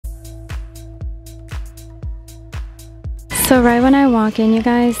So right when I walk in, you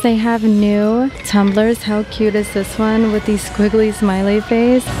guys, they have new tumblers. How cute is this one with the squiggly smiley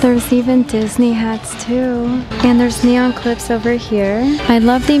face? There's even Disney hats too. And there's neon clips over here. I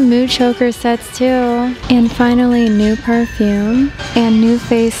love the mood choker sets too. And finally, new perfume and new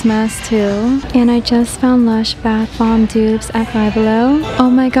face mask too. And I just found Lush bath bomb dupes at Five Below. Oh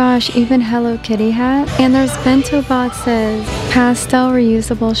my gosh, even Hello Kitty hat. And there's bento boxes, pastel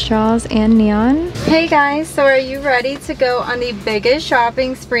reusable straws, and neon. Hey guys, so are you ready to go on the biggest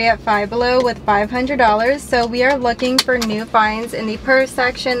shopping spree at Five Below with $500? So we are looking for new finds in the purse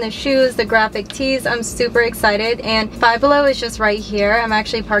section, the shoes, the graphic tees. I'm super excited, and Five Below is just right here. I'm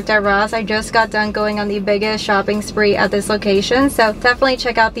actually parked at Ross. I just got done going on the biggest shopping spree at this location, so definitely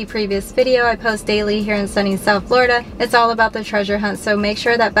check out the previous video. I post daily here in sunny South Florida. It's all about the treasure hunt, so make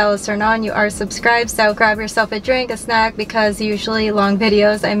sure that bell is turned on, you are subscribed, so grab yourself a drink, a snack, because usually long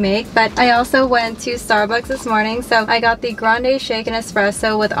videos I make. But I also went to Starbucks this morning, so I got the grande shaken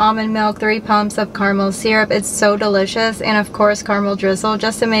espresso with almond milk, 3 pumps of caramel syrup. It's so delicious, and of course caramel drizzle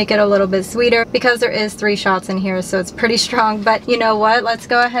just to make it a little bit sweeter, because there is 3 shots in here, so it's pretty strong. But you know what, let's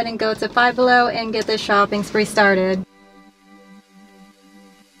go ahead and go to Five Below and get this shopping spree started.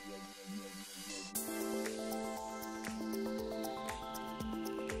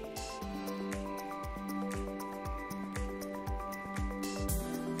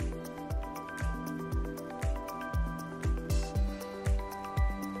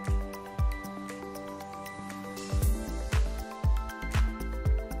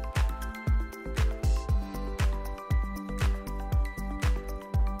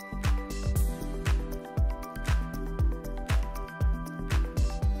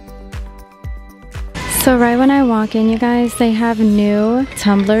 So right when I walk in, you guys, they have new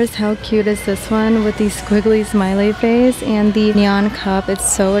tumblers. How cute is this one with the squiggly smiley face and the neon cup?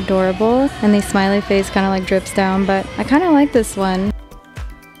 It's so adorable, and the smiley face kind of like drips down, but I kind of like this one.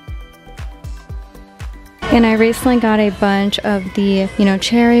 And I recently got a bunch of the,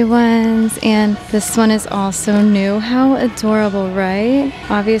 cherry ones, and this one is also new. How adorable, right?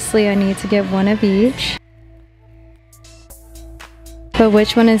 Obviously I need to get one of each. But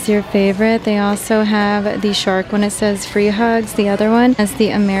which one is your favorite? They also have the shark one. It says free hugs. The other one has the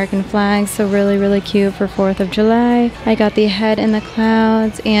American flag, so really cute for 4th of July. I got the head in the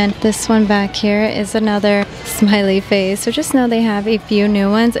clouds, and this one back here is another smiley face. So just know they have a few new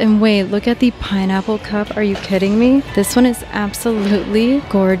ones. And wait, look at the pineapple cup. Are you kidding me? This one is absolutely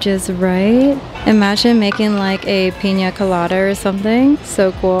gorgeous, right? Imagine making like a pina colada or something.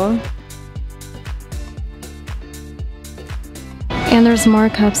 So cool. And there's more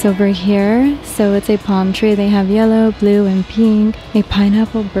cups over here. So it's a palm tree. They have yellow, blue, and pink. A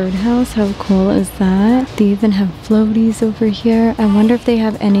pineapple birdhouse. How cool is that? They even have floaties over here. I wonder if they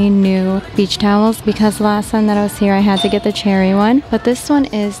have any new beach towels, because last time that I was here I had to get the cherry one. But this one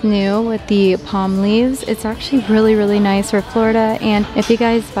is new with the palm leaves. It's actually really nice for Florida, and if you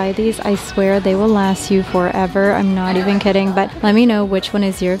guys buy these, I swear they will last you forever. I'm not even kidding. But let me know which one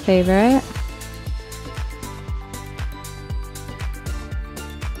is your favorite.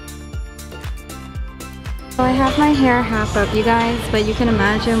 So I have my hair half up, you guys, but you can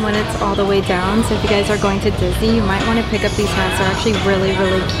imagine when it's all the way down. So if you guys are going to Disney, you might want to pick up these hats. They're actually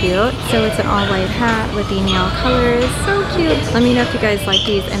really cute. So it's an all-white hat with the neon colors. So cute. Let me know if you guys like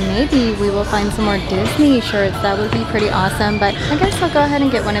these, and maybe we will find some more Disney shirts. That would be pretty awesome. But I guess I'll go ahead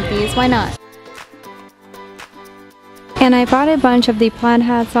and get one of these. Why not? And I bought a bunch of the plaid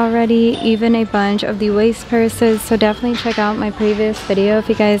hats already, even a bunch of the waist purses, so definitely check out my previous video if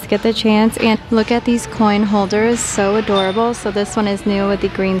you guys get the chance. And look at these coin holders, so adorable. So this one is new with the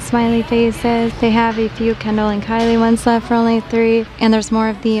green smiley faces. They have a few Kendall and Kylie ones left for only 3. And there's more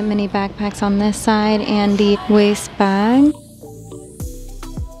of the mini backpacks on this side and the waist bag.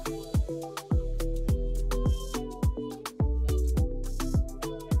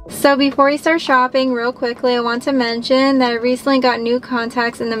 So before we start shopping, real quickly, I want to mention that I recently got new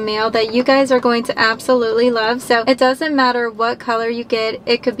contacts in the mail that you guys are going to absolutely love. So it doesn't matter what color you get.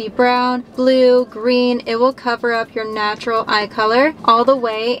 It could be brown, blue, green. It will cover up your natural eye color all the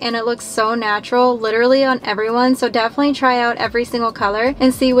way, and it looks so natural literally on everyone. So definitely try out every single color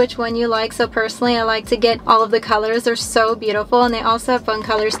and see which one you like. So personally, I like to get all of the colors. They're so beautiful, and they also have fun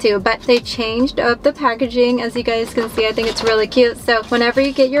colors too. But they changed up the packaging, as you guys can see. I think it's really cute. So whenever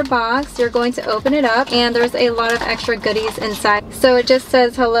you get your box. You're going to open it up and there's a lot of extra goodies inside. So it just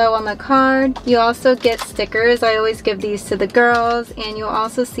says hello on the card. You also get stickers. I always give these to the girls, and you'll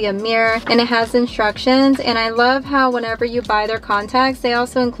also see a mirror, and it has instructions. And I love how whenever you buy their contacts, they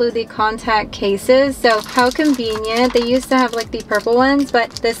also include the contact cases. So how convenient. They used to have like the purple ones, but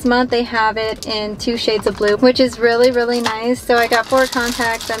this month they have it in 2 shades of blue, which is really, really nice. So I got 4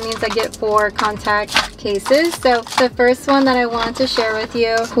 contacts. That means I get 4 contact cases. So the first one that I want to share with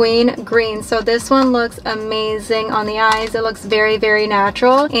you, Queen Green. So this one looks amazing on the eyes. It looks very, very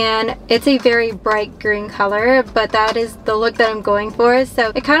natural, and it's a very bright green color, but that is the look that I'm going for.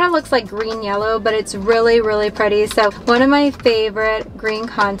 So it kind of looks like green yellow, but it's really, really pretty. So one of my favorite green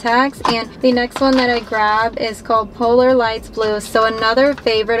contacts. And the next one that I grabbed is called Polar Lights Blue. So another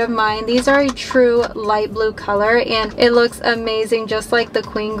favorite of mine. These are a true light blue color, and it looks amazing just like the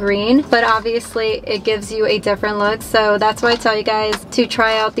Queen Green, but obviously it gives you a different look. So that's why I tell you guys to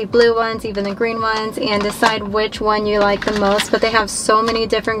try out the blue ones, even the green ones, and decide which one you like the most. But they have so many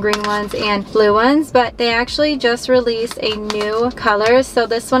different green ones and blue ones, but they actually just released a new color. So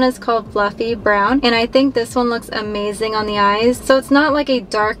this one is called Fluffy Brown, and I think this one looks amazing on the eyes. So it's not like a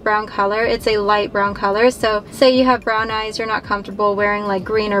dark brown color, it's a light brown color. So say you have brown eyes, you're not comfortable wearing like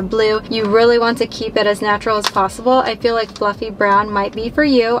green or blue, you really want to keep it as natural as possible, I feel like Fluffy Brown might be for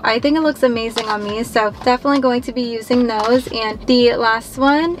you. I think it looks amazing on me, so definitely going to be using those. And the last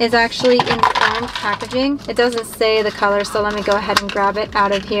one is actually in orange packaging. It doesn't say the color, so let me go ahead and grab it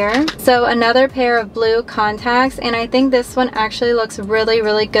out of here. So another pair of blue contacts, and I think this one actually looks really,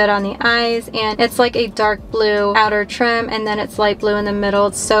 really good on the eyes. And it's like a dark blue outer trim, and then it's light blue in the middle.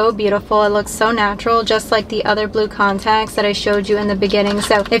 It's so beautiful. It looks so natural, just like the other blue contacts that I showed you in the beginning.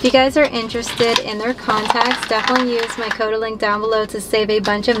 So if you guys are interested in their contacts, definitely use my code link down below to save a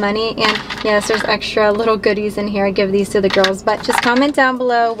bunch of money. And yes, there's extra little goodies in here. I give these to the girls, but just comment down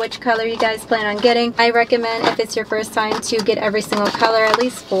below which color you guys plan on getting. I recommend, if it's your first time, to get every single color, at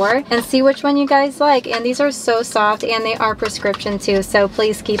least 4, and see which one you guys like. And these are so soft, and they are prescription too, so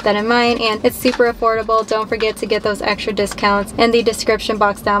please keep that in mind. And it's super affordable. Don't forget to get those extra discounts in the description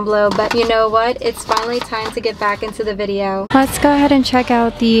box down below. But you know what, it's finally time to get back into the video. Let's go ahead and check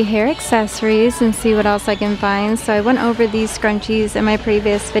out the hair accessories and see what else I can find. So I went over these scrunchies in my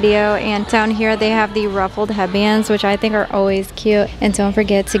previous video, and down here they have the ruffled headbands, which I think are always cute. And don't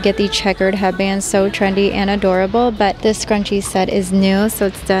forget to get the checkered headbands, so trendy and adorable. But this scrunchie set is new, so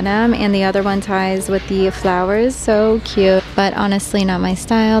it's denim, and the other one ties with the flowers. So cute, but honestly not my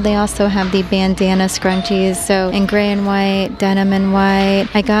style. They also have the bandana scrunchies, so in gray and white, denim and white.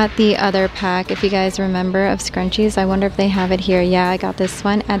 I got the other pack, if you guys remember, of scrunchies. I wonder if they have it here. Yeah, I got this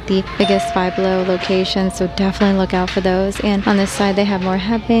one at the biggest Five Below location, so definitely look out for those. And on this side they have more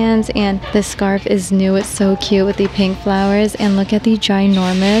headbands, and this scarf is new. It's so cute with the pink flowers. And look at the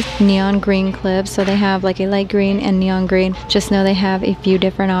ginormous neon green clips. So they have like a light green and neon green. Just know they have a few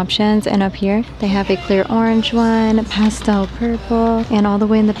different options. And up here they have a clear orange one, pastel purple, and all the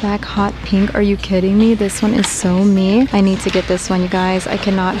way in the back hot pink. Are you kidding me? This one is so me. I need to get this one, you guys. I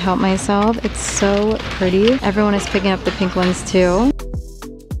cannot help myself. It's so pretty. Everyone is picking up the pink ones too.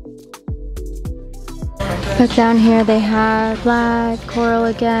 But down here they have black, coral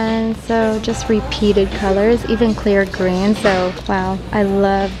again, so just repeated colors, even clear green. So wow, I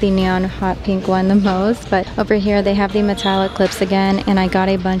love the neon hot pink one the most. But over here they have the metallic clips again, and I got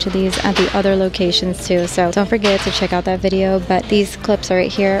a bunch of these at the other locations too, so don't forget to check out that video. But these clips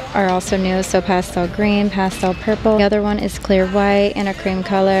right here are also new, so pastel green, pastel purple. The other one is clear white and a cream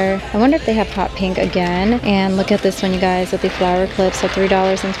color. I wonder if they have hot pink again. And look at this one, you guys, with the flower clips, so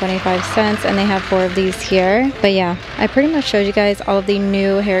 $3.25, and they have 4 of these here. But yeah, I pretty much showed you guys all of the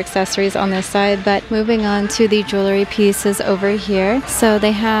new hair accessories on this side. But moving on to the jewelry pieces over here. So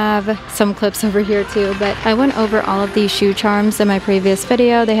they have some clips over here too, but I went over all of these shoe charms in my previous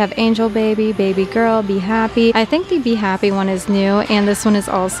video. They have Angel Baby, Baby Girl, Be Happy. I think the Be Happy one is new, and this one is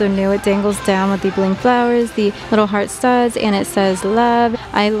also new. It dangles down with the bling flowers, the little heart studs, and it says love.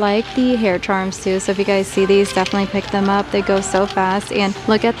 I like the hair charms too, so if you guys see these, definitely pick them up. They go so fast. And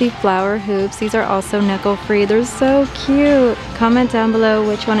look at the flower hoops. These are also nickel free. They're so cute. Comment down below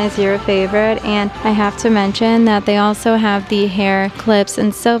which one is your favorite. And I have to mention that they also have the hair clips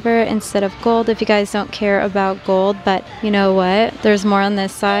in silver instead of gold, if you guys don't care about gold. But you know what, there's more on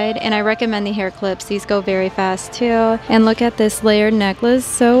this side, and I recommend the hair clips. These go very fast too. And look at this layered necklace,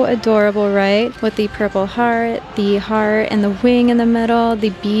 so adorable, right? With the purple heart and the wing in the middle,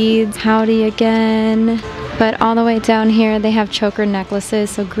 the beads. Howdy again. But all the way down here, they have choker necklaces.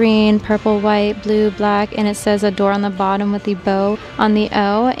 So green, purple, white, blue, black, and it says adore on the bottom with the bow on the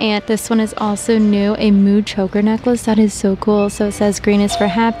O. And this one is also new, a mood choker necklace. That is so cool. So it says green is for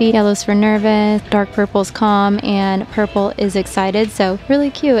happy, yellow's for nervous, dark purple's calm, and purple is excited. So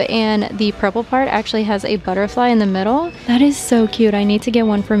really cute. And the purple part actually has a butterfly in the middle. That is so cute. I need to get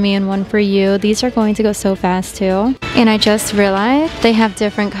one for me and one for you. These are going to go so fast too. And I just realized they have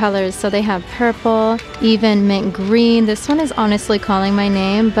different colors. So they have purple, even mint green. This one is honestly calling my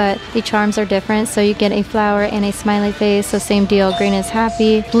name, but the charms are different. So you get a flower and a smiley face. So same deal. Green is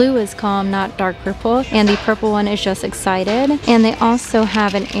happy, blue is calm, not dark purple, and the purple one is just excited. And they also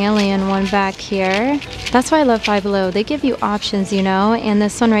have an alien one back here. That's why I love Five Below. They give you options, you know. And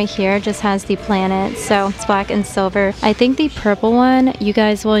this one right here just has the planet. So it's black and silver. I think the purple one you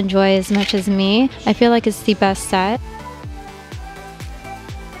guys will enjoy as much as me. I feel like it's the best set.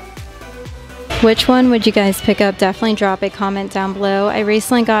 Which one would you guys pick up? Definitely drop a comment down below. I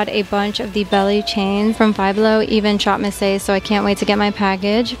recently got a bunch of the belly chains from Five Below, even Shop Miss A, so I can't wait to get my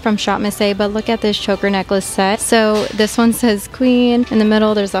package from Shop Miss A. But look at this choker necklace set. So this one says queen. In the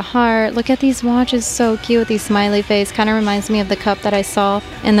middle there's a heart. Look at these watches, so cute with the smiley face. Kind of reminds me of the cup that I saw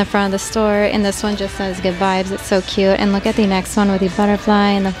in the front of the store. And this one just says good vibes. It's so cute. And look at the next one with the butterfly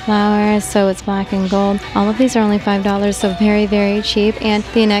and the flowers. So it's black and gold. All of these are only $5, so very, very cheap. And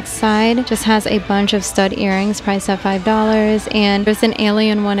the next side just has a bunch of stud earrings priced at $5, and there's an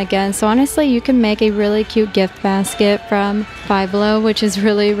alien one again. So honestly, you can make a really cute gift basket from Five Below, which is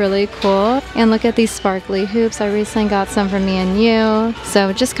really, really cool. And look at these sparkly hoops. I recently got some for me and you.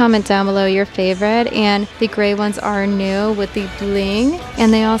 So just comment down below your favorite. And the gray ones are new with the bling,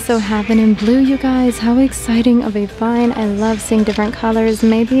 and they also have it in blue. You guys, how exciting of a find. I love seeing different colors.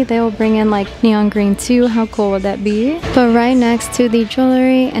 Maybe they will bring in like neon green too. How cool would that be? But right next to the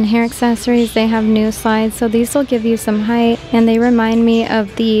jewelry and hair accessories, they have new slides. So these will give you some height, and they remind me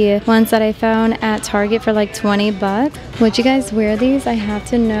of the ones that I found at Target for like 20 bucks. Would you guys wear these? I have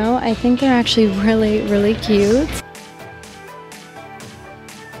to know. I think they're actually really, really cute.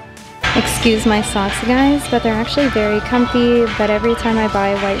 Excuse my socks, guys, but they're actually very comfy. But every time I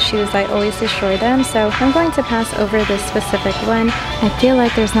buy white shoes, I always destroy them. So I'm going to pass over this specific one. I feel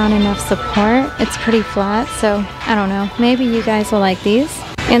like there's not enough support. It's pretty flat, so I don't know. Maybe you guys will like these.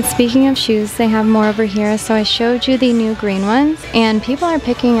 And speaking of shoes, they have more over here. So I showed you the new green ones, and people are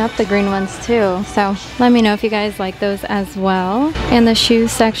picking up the green ones too. So let me know if you guys like those as well. And the shoe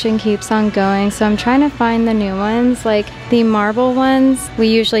section keeps on going. So I'm trying to find the new ones. Like the marble ones, we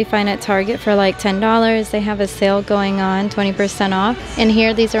usually find at Target for like $10. They have a sale going on, 20% off. And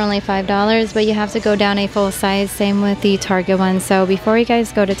here, these are only $5, but you have to go down a full size. Same with the Target ones. So before you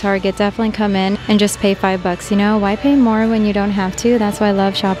guys go to Target, definitely come in and just pay $5. You know, why pay more when you don't have to? That's why I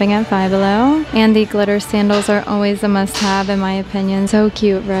love shopping at Five Below. And the glitter sandals are always a must-have in my opinion. So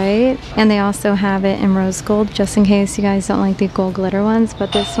cute, right? And they also have it in rose gold, just in case you guys don't like the gold glitter ones.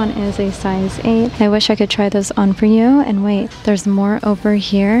 But this one is a size 8. I wish I could try those on for you. And wait, there's more over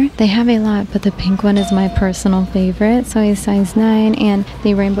here. They have a lot, but the pink one is my personal favorite. So a size 9, and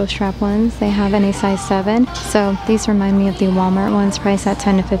the rainbow strap ones, they have in a size 7. So these remind me of the Walmart ones, priced at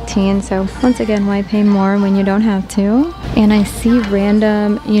 10 to 15. So once again, why pay more when you don't have to? And I see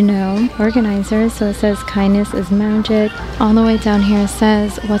random, you know, organizers. So it says kindness is magic. All the way down here it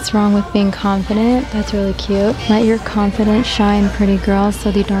says what's wrong with being confident. That's really cute. Let your confidence shine, pretty girl.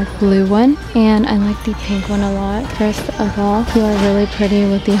 So the dark blue one, and I like the pink one a lot. First of all, you are really pretty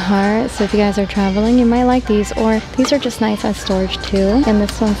with the heart. So if you guys are traveling, you might like these, or these are just nice as storage too. And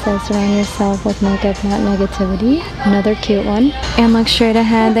this one says surround yourself with makeup, not negativity. Another cute one. And look straight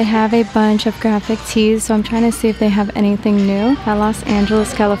ahead, they have a bunch of graphic tees. So I'm trying to see if they have anything new. That Los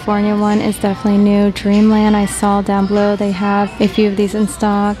Angeles, California one is definitely new. Dreamland, I saw down below, they have a few of these in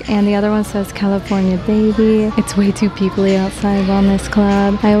stock. And the other one says California Baby. It's way too peoply outside. Wellness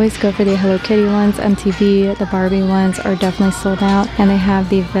Club. I always go for the Hello Kitty ones. MTV, the Barbie ones are definitely sold out. And they have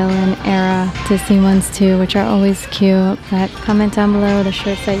the villain era Disney ones too, which are always cute. But comment down below the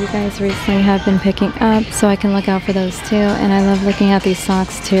shirts that you guys recently have been picking up, so I can look out for those too. And I love looking at these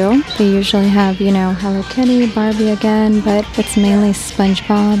socks too. They usually have, you know, Hello Kitty, Barbie again, but it's mainly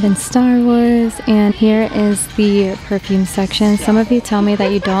SpongeBob and Star Wars. And here is the perfume section. Some of you tell me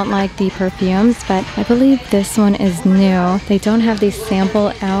that you don't like the perfumes, but I believe this one is new. They don't have the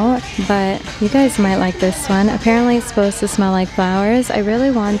sample out, but you guys might like this one. Apparently it's supposed to smell like flowers. I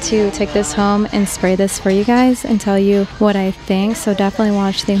really want to take this home and spray this for you guys and tell you what I think, so definitely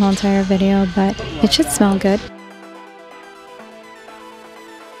watch the whole entire video, but it should smell good.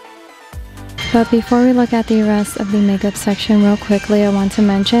 But before we look at the rest of the makeup section real quickly, I want to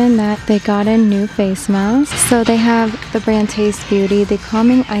mention that they got in new face masks. So they have the brand Taste Beauty, the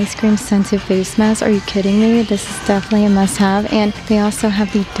Calming Ice Cream Scented Face Mask. Are you kidding me? This is definitely a must-have. And they also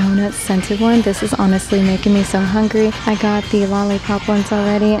have the Donut Scented one. This is honestly making me so hungry. I got the Lollipop ones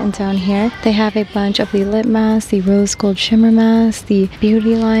already, and down here they have a bunch of the lip masks, the Rose Gold Shimmer Mask, the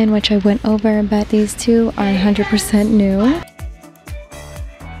Beauty line, which I went over, but these two are 100% new.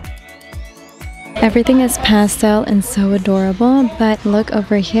 Everything is pastel and so adorable, but look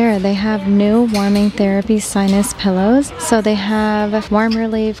over here. They have new Warming Therapy Sinus Pillows. So they have Warm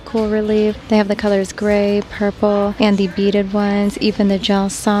Relief, Cool Relief. They have the colors gray, purple, and the beaded ones, even the gel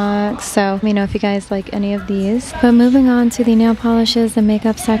socks. So let me know if you guys like any of these. But moving on to the nail polishes, the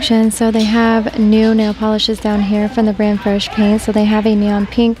makeup section. So they have new nail polishes down here from the brand Fresh Paint. So they have a neon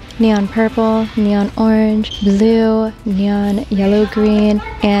pink, neon purple, neon orange, blue, neon yellow green,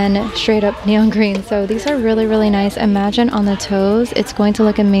 and straight up neon green. So these are really nice. Imagine on the toes, it's going to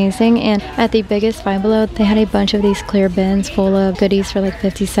look amazing. And at the biggest Five Below, they had a bunch of these clear bins full of goodies for like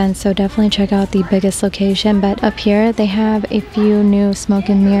 50 cents. So definitely check out the biggest location. But up here, they have a few new smoke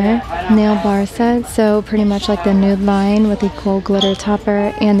and mirror nail bar sets. So pretty much like the nude line with the gold glitter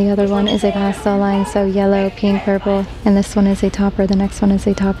topper. And the other one is a pastel line. So yellow, pink, purple. And this one is a topper. The next one is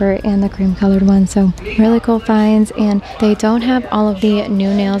a topper and the cream colored one. So really cool finds. And they don't have all of the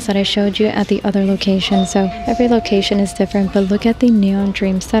new nails that I showed you at the other location. So every location is different, but look at the neon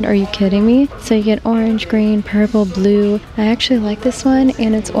dream set. Are you kidding me? So you get orange, green, purple, blue. I actually like this one,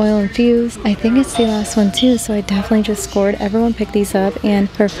 and it's oil infused. I think it's the last one too, so I definitely just scored. Everyone picked these up, and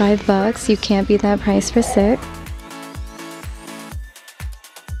for $5 you can't beat that price for 6.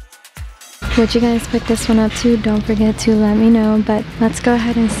 Would you guys pick this one up too? Don't forget to let me know. But let's go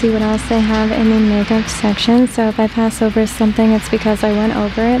ahead and see what else they have in the makeup section. So if I pass over something, it's because I went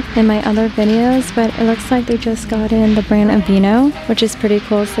over it in my other videos. But it looks like they just got in the brand Aveeno, which is pretty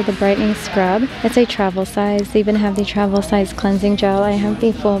cool. So the brightening scrub, it's a travel size. They even have the travel size cleansing gel. I have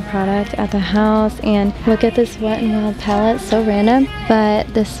the full product at the house. And look at this Wet n Wild palette. So random, but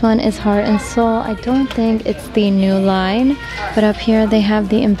this one is Heart and Soul. I don't think it's the new line, but up here they have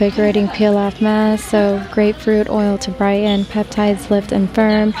the invigorating peel off mask. So grapefruit oil to brighten, peptides lift and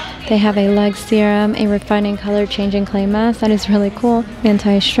firm. They have a leg serum, a refining color changing clay mask. That is really cool.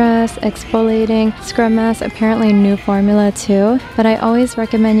 Anti-stress, exfoliating scrub mask. Apparently new formula too, but I always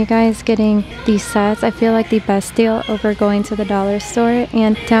recommend you guys getting these sets. I feel like the best deal over going to the dollar store.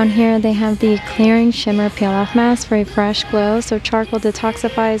 And down here they have the clearing shimmer peel off mask for a fresh glow. So charcoal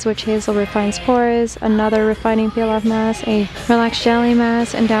detoxifies, witch hazel refines pores, another refining peel off mask, a relaxed jelly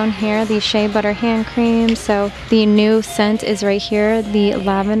mask, and down here the shea butter hand cream. So the new scent is right here, the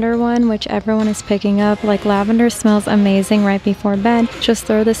lavender one, which everyone is picking up. Like, lavender smells amazing right before bed. Just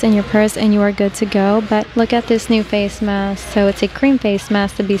throw this in your purse and you are good to go. But look at this new face mask. So it's a cream face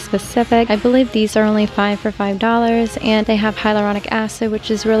mask to be specific. I believe these are only $5 for $5, and they have hyaluronic acid, which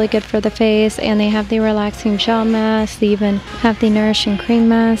is really good for the face, and they have the relaxing gel mask. They even have the nourishing cream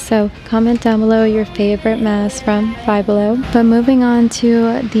mask. So comment down below your favorite mask from Five Below. But moving on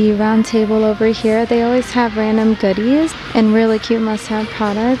to the round table over here, they always have random goodies and really cute must-have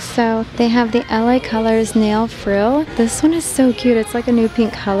products. So they have the LA Colors nail frill. This one is so cute. It's like a new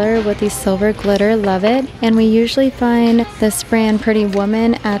pink color with the silver glitter. Love it. And we usually find this brand Pretty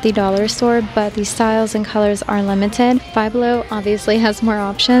Woman at the dollar store, but the styles and colors are limited. Five Below obviously has more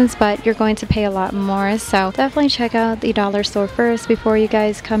options, but you're going to pay a lot more. So definitely check out the dollar store first before you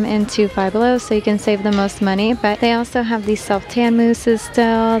guys come into Five Below so you can save the most money. But they also have the self-tan mousses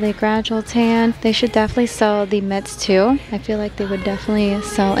still, the gradual tan. They should definitely sell the mitts too. I feel like they would definitely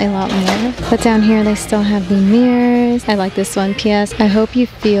sell a lot more. But down here they still have the mirrors. I like this one. P.S. I hope you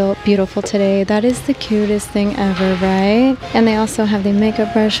feel beautiful today. That is the cutest thing ever, right? And they also have the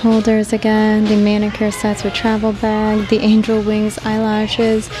makeup brush holders again, the manicure sets with travel bag, the angel wings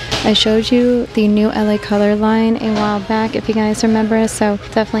eyelashes. I showed you the new LA Color line a while back if you guys remember, so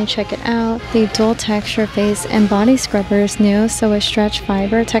definitely check it out. The dual texture face and body scrubber is new, so a stretch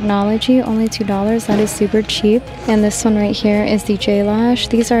fiber technology, only $2. That is super cheap. And this one right here is the J Lash.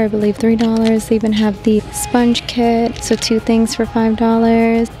 These are, I believe, $3. They even have the sponge kit, so 2 things for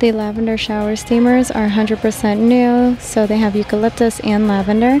 $5. The lavender shower steamers are 100% new, so they have eucalyptus and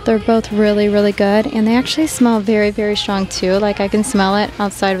lavender. They're both really good, and they actually smell very strong too. Like, I can smell it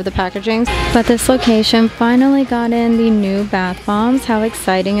outside of the packaging. But this location finally got in the new bath bombs. How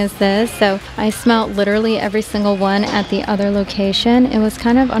exciting is this? So I smelled literally every single one at the other location. It was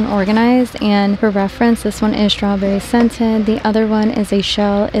kind of unorganized organized. And for reference, this one is strawberry scented. The other one is a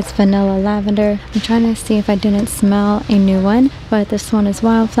shell. It's vanilla lavender. I'm trying to see if I didn't smell a new one, but this one is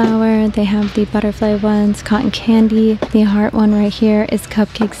wildflower. They have the butterfly ones, cotton candy. The heart one right here is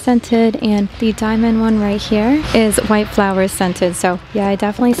cupcake scented, and the diamond one right here is white flower scented. So yeah, I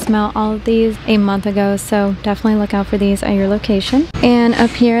definitely smell all of these a month ago, so definitely look out for these at your location. And up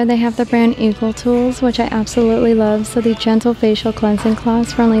here they have the brand Eagle Tools, which I absolutely love. So the gentle facial cleansing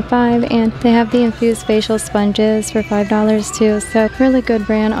cloths for only $5, and they have the infused facial sponges for $5 too. So really good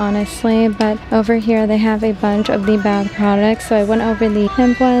brand, honestly. But over here they have a bunch of the bath products. So I went over the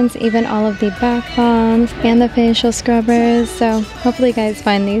hemp ones, even all of the bath bombs and the facial scrubbers. So hopefully you guys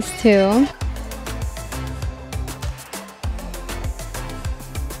find these too.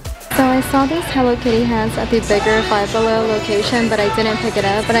 So I saw these Hello Kitty hats at the bigger Five Below location, but I didn't pick it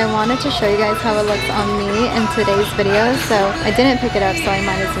up. But I wanted to show you guys how it looks on me in today's video. So I didn't pick it up, so I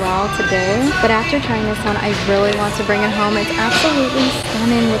might as well today. But after trying this one, I really want to bring it home. It's absolutely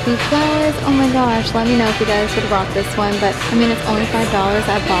stunning with the flowers. Oh my gosh, let me know if you guys would rock this one. But I mean, it's only $5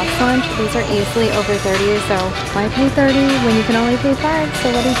 at box lunch. These are easily over 30, so why pay 30 when you can only pay 5?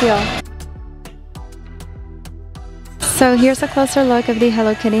 So what a deal. So here's a closer look of the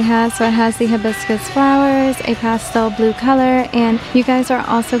Hello Kitty hat. So it has the hibiscus flowers, a pastel blue color, and you guys are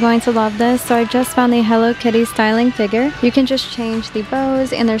also going to love this. So I just found the Hello Kitty styling figure. You can just change the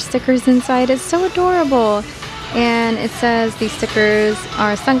bows, and there's stickers inside. It's so adorable. And it says these stickers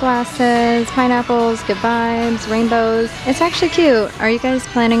are sunglasses, pineapples, good vibes, rainbows. It's actually cute. Are you guys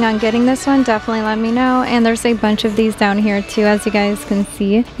planning on getting this one? Definitely let me know. And there's a bunch of these down here too, as you guys can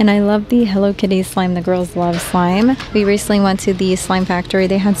see. And I love the Hello Kitty slime. The girls love slime. We recently went to the slime factory.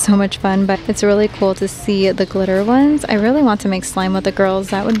 They had so much fun, but it's really cool to see the glitter ones. I really want to make slime with the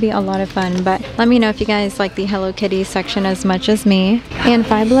girls. That would be a lot of fun. But let me know if you guys like the Hello Kitty section as much as me. And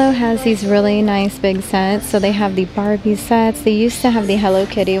Five Below has these really nice big sets. So they have the Barbie sets. They used to have the Hello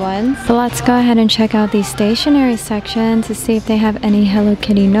Kitty ones. So let's go ahead and check out the stationery section to see if they have any Hello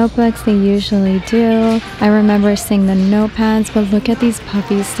Kitty notebooks. They usually do. I remember seeing the notepads, but look at these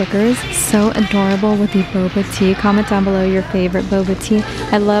puffy stickers. So adorable with the boba tea. Comment down below your favorite boba tea.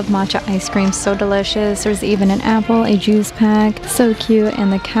 I love matcha ice cream. So delicious. There's even an apple, a juice pack. So cute.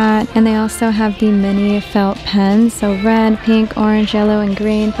 And the cat. And they also have the mini felt pens. So red, pink, orange, yellow, and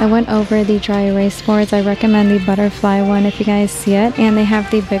green. I went over the dry erase boards. I recommend the butterfly one if you guys see it. And they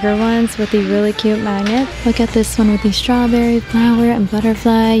have the bigger ones with the really cute magnet. Look at this one with the strawberry, flower, and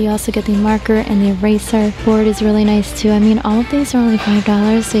butterfly. You also get the marker and the eraser. Board is really nice too. I mean, all of these are only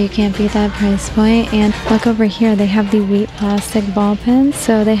 $5, so you can't beat that price point. And look over here, they have the wheat plastic ball pens.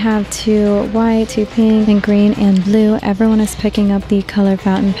 So they have 2 white, 2 pink, and green, and blue. Everyone is picking up the color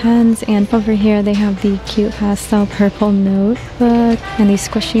fountain pens. And over here they have the cute pastel purple notebook and these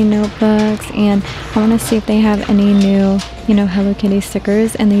squishy notebooks. And I want to see if they have any new, you know, Hello Kitty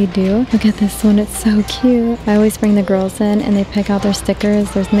stickers, and they do. Look at this one, it's so cute. I always bring the girls in and they pick out their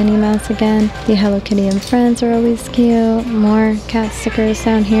stickers. There's Minnie Mouse again. The Hello Kitty and Friends are always cute. More cat stickers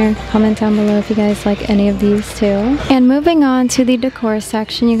down here. Comment down below if you guys like any of these too. And moving on to the decor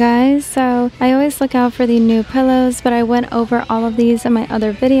section, you guys. So I always look out for the new pillows, but I went over all of these in my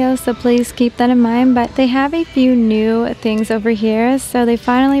other videos, so please keep that in mind. But they have a few new things over here. So they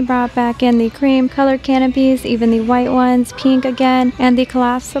finally brought back in the cream color canopies, even the white ones, pink again, and the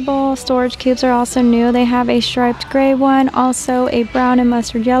collapsible storage cubes are also new. They have a striped gray one, also a brown and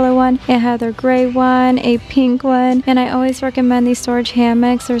mustard yellow one, a heather gray one, a pink one, and I always recommend these storage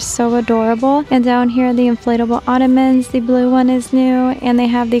hammocks. They're so adorable. And down here the inflatable ottomans, the blue one is new, and they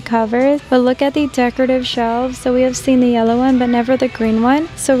have the covers. But look at the decorative shelves. So we have seen the yellow one, but never the green one.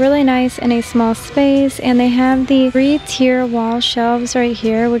 So really nice in a small space. And they have the 3-tier wall shelves right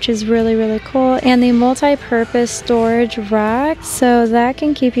here, which is really cool, and the multi-purpose storage rack, so that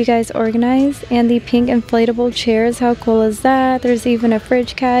can keep you guys organized. And the pink inflatable chairs, how cool is that? There's even a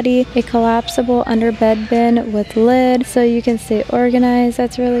fridge caddy, a collapsible under bed bin with lid, so you can stay organized.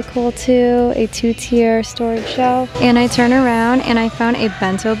 That's really cool too. A 2-tier storage shelf. And I turn around and I found a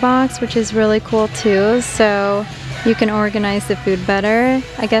bento box, which is really cool too, so you can organize the food better.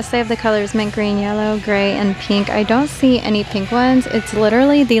 I guess they have the colors mint, green, yellow, gray, and pink. I don't see any pink ones. It's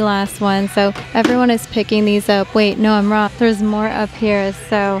literally the last one, so everyone is picking these up. Wait, no, I'm wrong. There's more up here.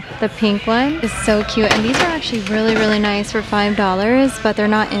 So the pink one is so cute, and these are actually really nice for $5, but they're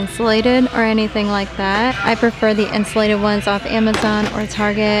not insulated or anything like that. I prefer the insulated ones off Amazon or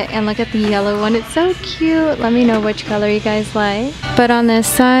Target. And look at the yellow one. It's so cute. Let me know which color you guys like. But on this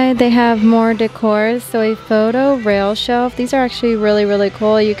side, they have more decor. So a photo rail shelf. These are actually really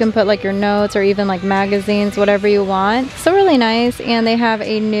cool. You can put like your notes or even like magazines, whatever you want. So really nice. And they have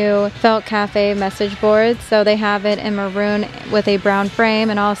a new felt cafe message board. So they have it in maroon with a brown frame,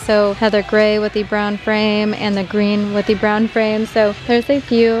 and also heather gray with the brown frame, and the green with the brown frame. So there's a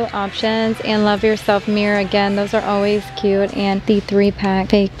few options. And love yourself mirror, again, those are always cute. And the 3-pack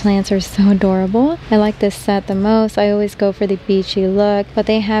fake plants are so adorable. I like this set the most. I always go for the beachy look, but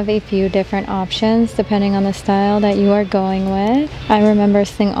they have a few different options depending on the style that you are going with. I remember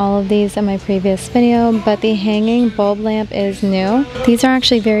seeing all of these in my previous video, but the hanging bulb lamp is new. These are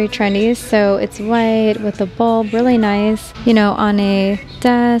actually very trendy. So it's white with the bulb, really nice, you know, on a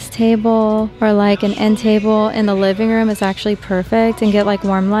desk, table, or like an end table in the living room is actually perfect, and get like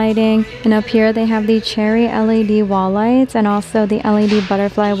warm lighting. And up here they have the cherry LED wall lights, and also the LED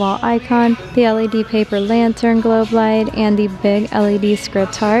butterfly wall icon, the LED paper lantern globe light, and the big LED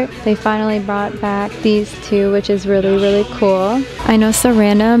script heart. They finally brought back these two, which is really cool. I know so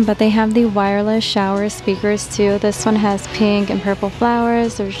random, but they have the wireless shower speakers too. This one has pink and purple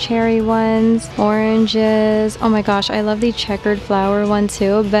flowers. There's cherry ones, oranges. Oh my gosh, I love the checkered flower one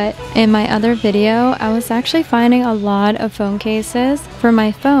too. But in my other video, I was actually finding a lot of phone cases for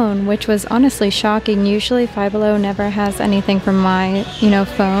my phone, which was honestly shocking. Usually Five Below never has anything for my, you know,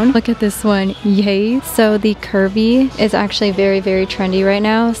 phone. Look at this one, yay. So the curvy is actually very trendy right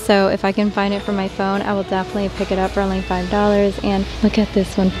now. So if I can find it for my phone, I will definitely pick it up for only $5. And look at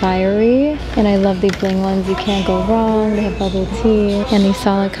this one, fiery. And I love the bling ones, you can't go wrong. They have bubble tea and the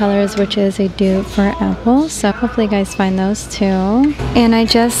solid colors, which is a dupe for Apple. So hopefully you guys find those too. And I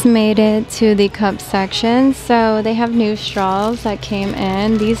just made it to the cup section. So they have new straws that came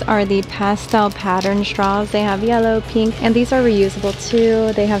in. These are the pastel pattern straws. They have yellow, pink, and these are reusable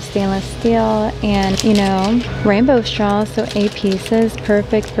too. They have stainless steel and, you know, rainbow straws. So 8 pieces,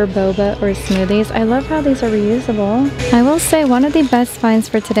 perfect for boba or smoothies. I love how these are reusable. I will say one of the best finds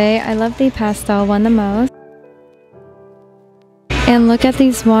for today. I love the pastel one the most. And look at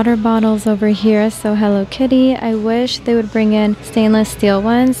these water bottles over here. So Hello Kitty. I wish they would bring in stainless steel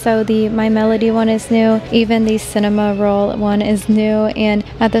ones. So the My Melody one is new. Even the Cinema Roll one is new. And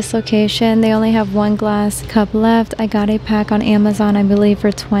at this location, they only have 1 glass cup left. I got a pack on Amazon, I believe,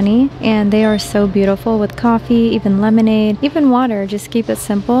 for $20. And they are so beautiful with coffee, even lemonade, even water. Just keep it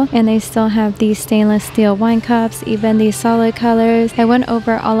simple. And they still have these stainless steel wine cups, even the solid colors. I went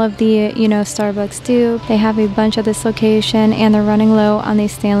over all of the, you know, Starbucks dupe. They have a bunch at this location, and they're running low on the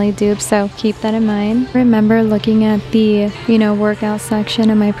Stanley dupes, so keep that in mind. Remember looking at the, you know, workout section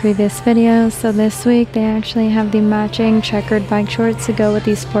in my previous videos. So this week they actually have the matching checkered bike shorts to go with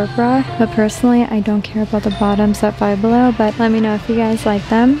the sport bra, but personally I don't care about the bottoms at Five Below, but let me know if you guys like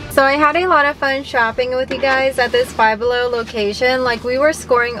them. So I had a lot of fun shopping with you guys at this Five Below location. Like, we were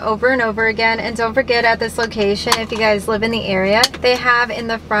scoring over and over again. And don't forget, at this location, if you guys live in the area, they have in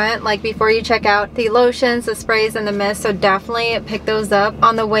the front, like before you check out, the lotions, the sprays, and the mist. So definitely pick those up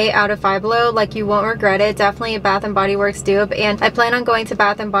on the way out of Five Below. Like, you won't regret it. Definitely a Bath & Body Works dupe, and I plan on going to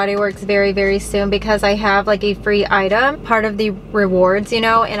Bath & Body Works very soon because I have like a free item, part of the rewards, you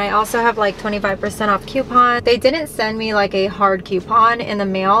know. And I also have like 25% off coupon. They didn't send me like a hard coupon in the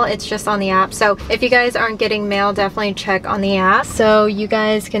mail, it's just on the app. So if you guys aren't getting mail, definitely check on the app so you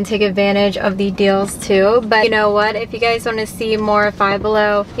guys can take advantage of the deals too. But you know what, if you guys want to see more Five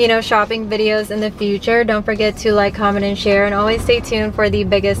Below, you know, shopping videos in the future, don't forget to like, comment, and share, and always stay tuned for the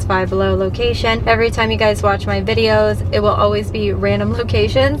biggest Five Below location. Every time you guys watch my videos, it will always be random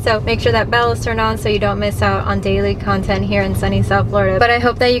locations, so make sure that bell is turned on so you don't miss out on daily content here in sunny South Florida. But I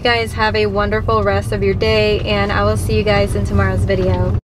hope that you guys have a wonderful rest of your day, and I will see you guys in tomorrow's video.